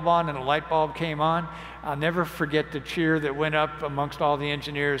light bulb on, and the light bulb came on. I'll never forget the cheer that went up amongst all the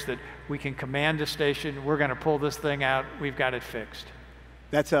engineers that we can command the station, we're gonna pull this thing out, we've got it fixed.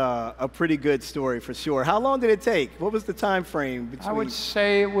 That's a pretty good story for sure. How long did it take? What was the time frame between? I would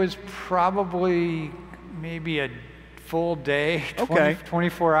say it was probably maybe a full day,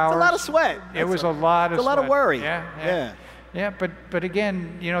 24 hours. It's a lot of sweat. It was a lot of sweat. It's a lot of worry. Yeah, but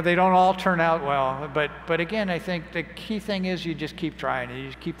again, you know, they don't all turn out well. But again, I think the key thing is you just keep trying, and you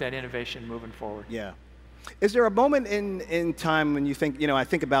just keep that innovation moving forward. Yeah. Is there a moment in time when you think, I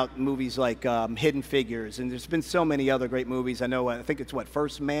think about movies like Hidden Figures, and there's been so many other great movies. I think it's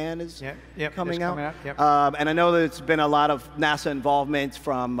First Man is coming out. Yep. And I know there's been a lot of NASA involvement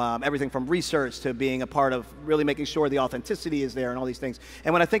from everything from research to being a part of really making sure the authenticity is there and all these things.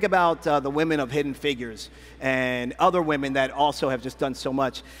 And when I think about the women of Hidden Figures and other women that also have just done so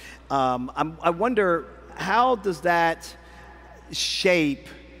much, I wonder, how does that shape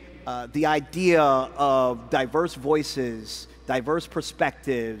the idea of diverse voices, diverse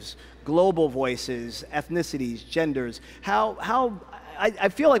perspectives, global voices, ethnicities, genders? I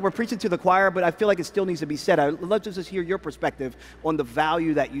feel like we're preaching to the choir, but I feel like it still needs to be said. I'd love to just hear your perspective on the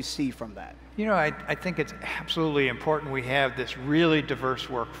value that you see from that. I think it's absolutely important we have this really diverse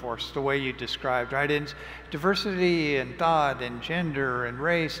workforce, the way you described, right? And diversity in thought and gender and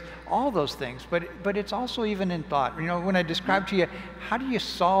race, all those things, but it's also even in thought. When I described to you, how do you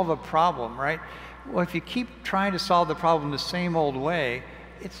solve a problem, right? Well, if you keep trying to solve the problem the same old way,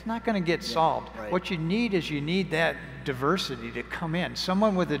 it's not going to get solved. Right. What you need is that diversity to come in,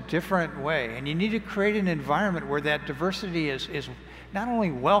 someone with a different way, and you need to create an environment where that diversity is not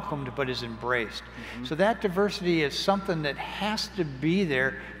only welcomed, but is embraced. So that diversity is something that has to be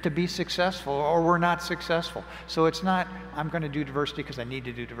there to be successful, or we're not successful. So it's not, I'm going to do diversity because I need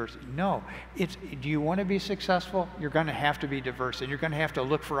to do diversity. No, it's, do you want to be successful? You're going to have to be diverse, and you're going to have to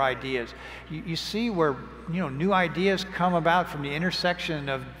look for ideas. You see where, new ideas come about from the intersection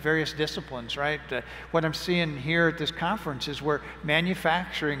of various disciplines, right? What I'm seeing here at this conference is where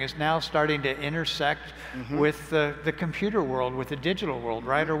manufacturing is now starting to intersect with the computer world, with the digital world,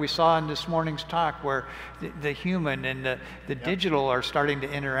 right? Or we saw in this morning's talk where the human and the digital are starting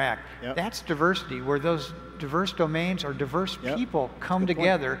to interact. That's diversity, where those diverse domains or diverse people come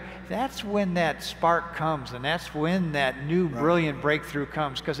together. That's when that spark comes, and that's when that new brilliant breakthrough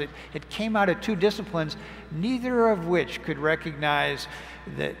comes, because it came out of two disciplines, neither of which could recognize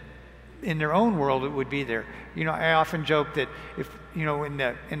that in their own world it would be there. I often joke that if in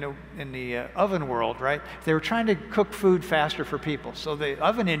the oven world, right? They were trying to cook food faster for people. So the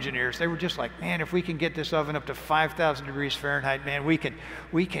oven engineers, they were just like, man, if we can get this oven up to 5,000 degrees Fahrenheit, man, we can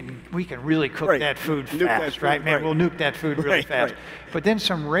really cook that food fast, right? Man, we'll nuke that food really fast. But then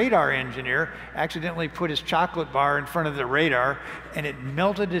some radar engineer accidentally put his chocolate bar in front of the radar, and it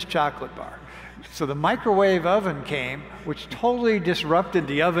melted his chocolate bar. So the microwave oven came, which totally disrupted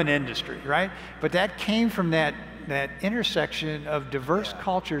the oven industry, right? But that came from that intersection of diverse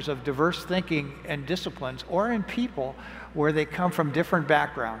cultures, of diverse thinking and disciplines, or in people where they come from different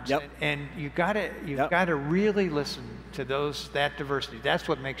backgrounds. And you've got to really listen to that diversity. That's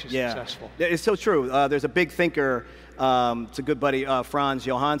what makes you successful. It's so true. There's a big thinker, it's a good buddy, Franz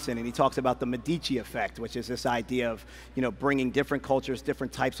Johansson, and he talks about the Medici effect, which is this idea of bringing different cultures,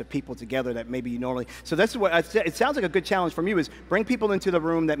 different types of people together that maybe you normally. So that's what it sounds like a good challenge from you, is bring people into the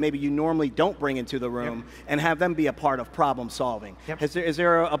room that maybe you normally don't bring into the room, and have them be a part of problem solving. Is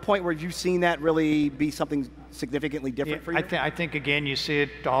there a point where you've seen that really be something significantly different for you? I think again, you see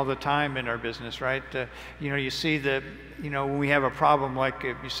it all the time in our business, right? You see when we have a problem, like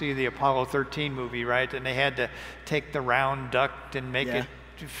you see the Apollo 13 movie, right? And they had to take the round duct and make it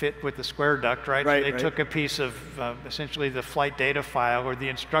to fit with the square duct, right? So they took a piece of essentially the flight data file or the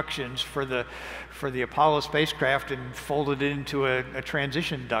instructions for the Apollo spacecraft and folded it into a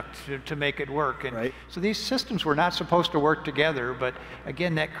transition duct to make it work. And so these systems were not supposed to work together, but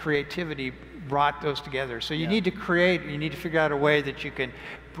again, that creativity brought those together. So you need to figure out a way that you can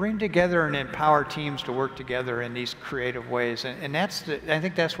bring together and empower teams to work together in these creative ways. And I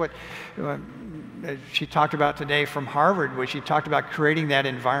think that's what she talked about today from Harvard, where she talked about creating that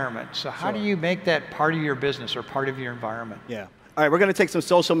environment. So how do you make that part of your business or part of your environment? All right, we're going to take some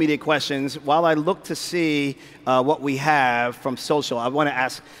social media questions. While I look to see what we have from social, I want to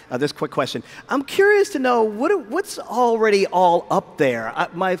ask this quick question. I'm curious to know what's already all up there.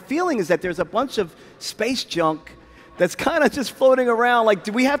 My feeling is that there's a bunch of space junk that's kind of just floating around. Like,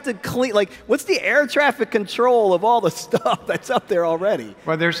 do we have to clean? Like, what's the air traffic control of all the stuff that's up there already?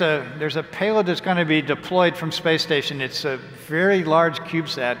 Well, there's a payload that's going to be deployed from space station. It's a very large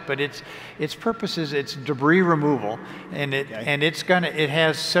CubeSat, but its purpose is it's debris removal, and it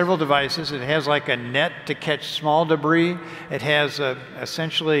has several devices. It has like a net to catch small debris. It has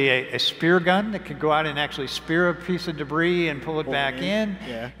essentially a spear gun that can go out and actually spear a piece of debris and pull it back in.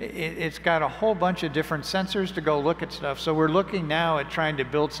 It's got a whole bunch of different sensors to go look at stuff. So we're looking now at trying to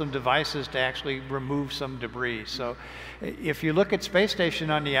build some devices to actually remove some debris. So if you look at space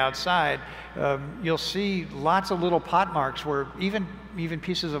station on the outside, you'll see lots of little pot marks where even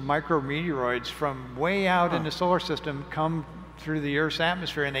pieces of micrometeoroids from way out in the solar system come through the Earth's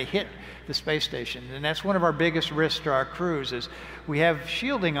atmosphere and they hit the space station. And that's one of our biggest risks to our crews is we have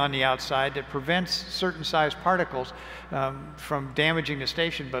shielding on the outside that prevents certain size particles from damaging the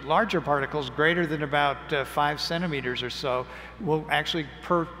station, but larger particles greater than about 5 centimeters or so will actually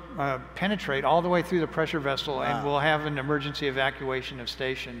penetrate all the way through the pressure vessel and we'll have an emergency evacuation of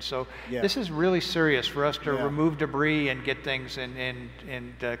stations. So this is really serious for us to remove debris and get things and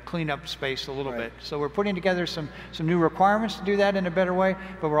clean up space a little bit. So we're putting together some new requirements to do that in a better way,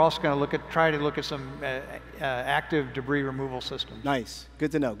 but we're also going to try to look at some active debris removal systems. Nice.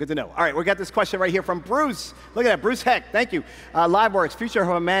 Good to know. Good to know. All right, we got this question right here from Bruce. Look at that, Bruce Heck. Thank you. LiveWorx, Future of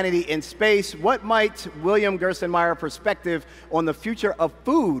Humanity in Space. What might William Gerstenmaier perspective on the future of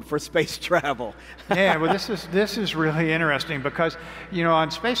food for space travel? Yeah, well, this is really interesting because, you know,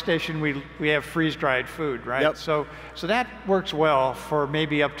 on space station we have freeze-dried food, right? Yep. So that works well for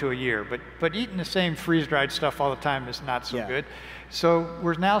maybe up to a year, but eating the same freeze-dried stuff all the time is not so good. So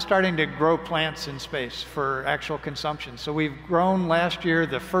we're now starting to grow plants in space for actual consumption. So we've grown last year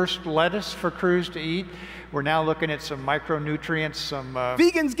the first lettuce for crews to eat. We're now looking at some micronutrients, some...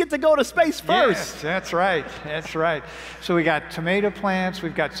 Vegans get to go to space first! Yes, that's right, that's right. So we got tomato plants,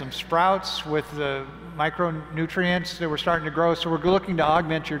 we've got some sprouts with the micronutrients that we're starting to grow. So we're looking to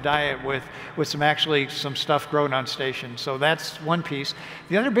augment your diet with some stuff grown on station. So that's one piece.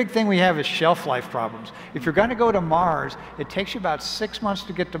 The other big thing we have is shelf life problems. If you're going to go to Mars, it takes you about 6 months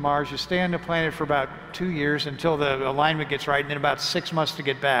to get to Mars. You stay on the planet for about 2 years until the alignment gets right, and then about 6 months to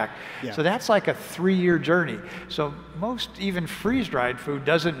get back. So that's like a 3-year journey. So most even freeze-dried food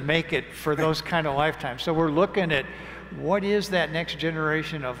doesn't make it for those kind of lifetimes. So we're looking at what is that next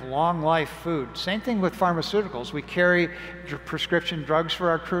generation of long life food? Same thing with pharmaceuticals. We carry prescription drugs for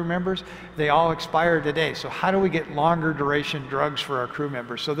our crew members. They all expire today. So how do we get longer duration drugs for our crew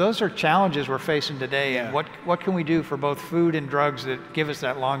members? So those are challenges we're facing today. And what can we do for both food and drugs that give us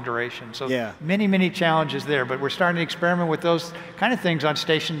that long duration? So many, many challenges there, but we're starting to experiment with those kind of things on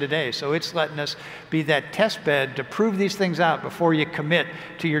station today. So it's letting us be that test bed to prove these things out before you commit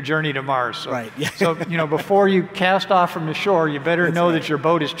to your journey to Mars. So, so you know, before you cast off from the shore, you better know that your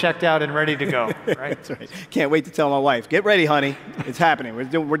boat is checked out and ready to go. Right? That's right. Can't wait to tell my wife, get ready, honey. It's happening.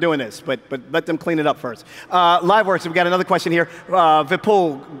 We're doing this, but let them clean it up first. LiveWorx, we've got another question here.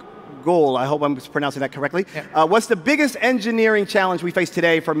 Vipul Goal, I hope I'm pronouncing that correctly. What's the biggest engineering challenge we face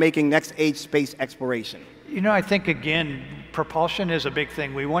today for making next age space exploration? You know, I think, again, propulsion is a big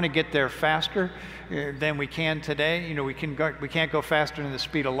thing. We want to get there faster than we can today. You know, we can't go faster than the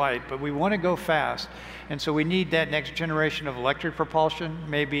speed of light, but we want to go fast. And so we need that next generation of electric propulsion,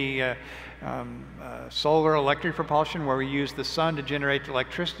 maybe solar electric propulsion, where we use the sun to generate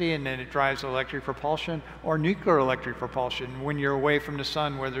electricity and then it drives electric propulsion, or nuclear electric propulsion when you're away from the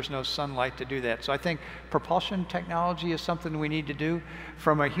sun where there's no sunlight to do that. So I think propulsion technology is something we need to do.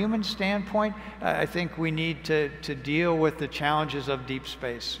 From a human standpoint, I think we need to deal with the challenges of deep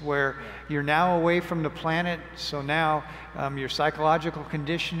space, where you're now away from the planet, so now your psychological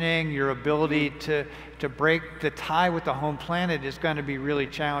conditioning, your ability to break the tie with the home planet is going to be really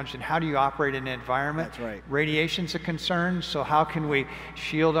challenged. And how do you operate in an environment? That's right. Radiation's a concern, so how can we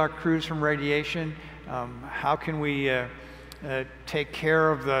shield our crews from radiation? How can we take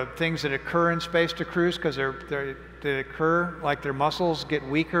care of the things that occur in space to crews, because they occur, like their muscles get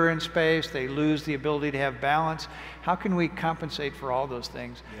weaker in space, they lose the ability to have balance. How can we compensate for all those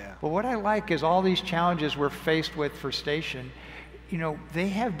things? But what I like is all these challenges we're faced with for station, you know, they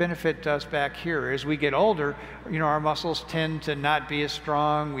have benefit to us back here. As we get older, you know, our muscles tend to not be as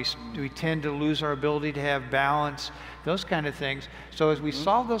strong. We tend to lose our ability to have balance, those kind of things. So as we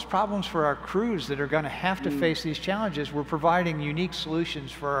solve those problems for our crews that are going to have to face these challenges, we're providing unique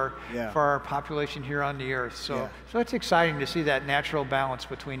solutions for our population here on the Earth. So it's exciting to see that natural balance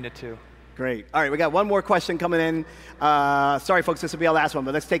between the two. Great. All right, we got one more question coming in. Sorry, folks, this will be our last one,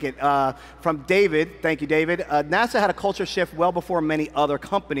 but let's take it. From David. Thank you, David. NASA had a culture shift well before many other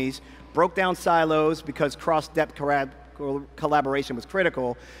companies, broke down silos because cross-depth collaboration was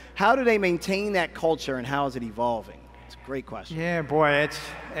critical. How do they maintain that culture, and how is it evolving? It's a great question. Yeah, boy,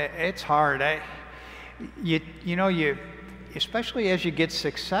 it's hard. You know, especially as you get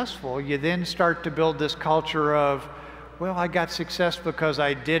successful, you then start to build this culture of, well, I got success because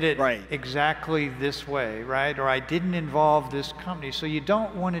I did it exactly this way, right? Or I didn't involve this company. So you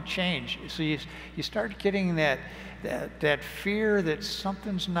don't want to change. So you start getting that fear that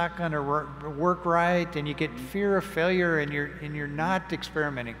something's not going to work right, and you get fear of failure, and you're not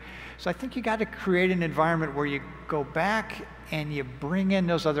experimenting. So I think you got to create an environment where you go back and you bring in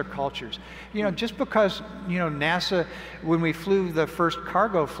those other cultures. You know, just because, you know, NASA, when we flew the first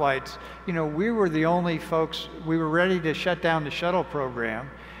cargo flights, you know, we were the only folks, we were ready to shut down the shuttle program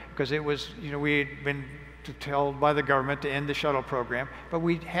because it was, you know, we had been told by the government to end the shuttle program, but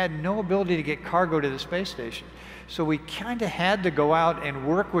we had no ability to get cargo to the space station. So we kind of had to go out and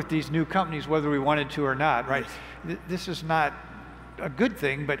work with these new companies whether we wanted to or not, right? Yes. This is not a good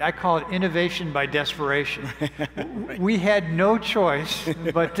thing, but I call it innovation by desperation. Right. We had no choice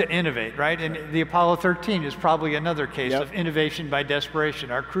but to innovate, right? And the Apollo 13 is probably another case of innovation by desperation.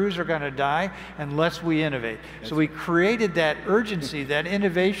 Our crews are going to die unless we innovate. So we created that urgency, that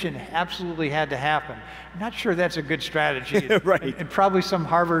innovation absolutely had to happen. I'm not sure that's a good strategy. Right. And probably some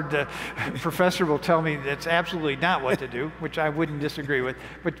Harvard professor will tell me that's absolutely not what to do, which I wouldn't disagree with.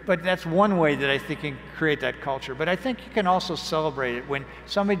 But that's one way that I think you can create that culture. But I think you can also celebrate it when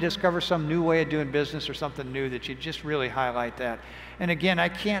somebody discovers some new way of doing business or something new, that you just really highlight that. And again, I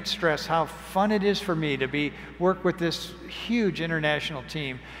can't stress how fun it is for me to work with this huge international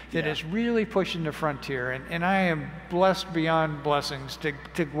team that is really pushing the frontier. And I am blessed beyond blessings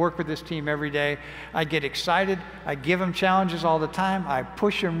to work with this team every day. I get excited. I give them challenges all the time. I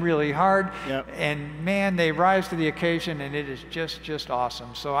push them really hard. And man, they rise to the occasion, and it is just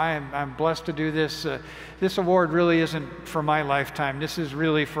awesome. So I'm blessed to do this. This award really isn't for my lifetime. This is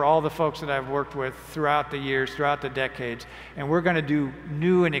really for all the folks that I've worked with throughout the years, throughout the decades. And we're going to do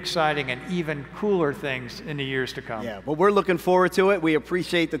new and exciting and even cooler things in the years to come. Yeah, well, we're looking forward to it. We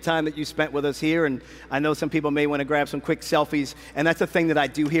appreciate the time that you spent with us here, and I know some people may want to grab some quick selfies, and that's a thing that I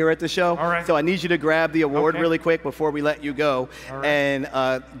do here at the show. All right. So I need you to grab the award really quick before we let you go. All right. And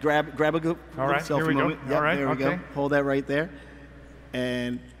grab a good selfie moment. Yep, all right, there we go. Hold that right there.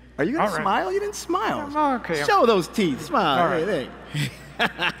 And are you going to smile? You didn't smile. Oh, okay. Show those teeth. Smile. All right. Hey.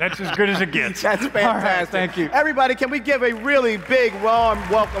 That's as good as it gets. That's fantastic. All right, thank you. Everybody, can we give a really big warm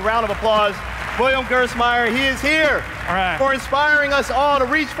welcome, round of applause? William Gerstenmaier, he is here for inspiring us all to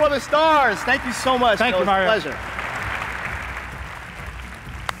reach for the stars. Thank you so much. Thank you, Mario. It was a pleasure.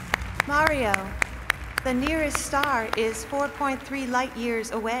 Mario, the nearest star is 4.3 light years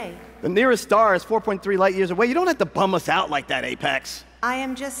away. The nearest star is 4.3 light years away. You don't have to bum us out like that, Apex. I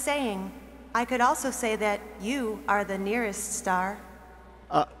am just saying. I could also say that you are the nearest star.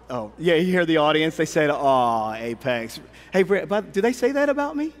 Oh, yeah, you hear the audience. They said, "Aw, Apex." Hey, but do they say that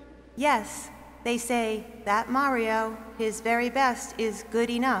about me? Yes, they say that Mario, his very best, is good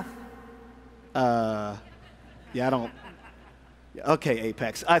enough. Yeah, I don't. Okay,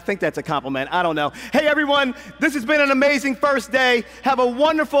 Apex. I think that's a compliment. I don't know. Hey, everyone, this has been an amazing first day. Have a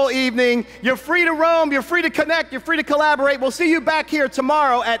wonderful evening. You're free to roam. You're free to connect. You're free to collaborate. We'll see you back here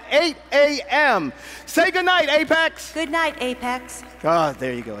tomorrow at 8 a.m. Say goodnight, Apex. Good night, Apex. Oh,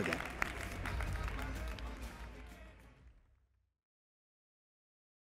 there you go again.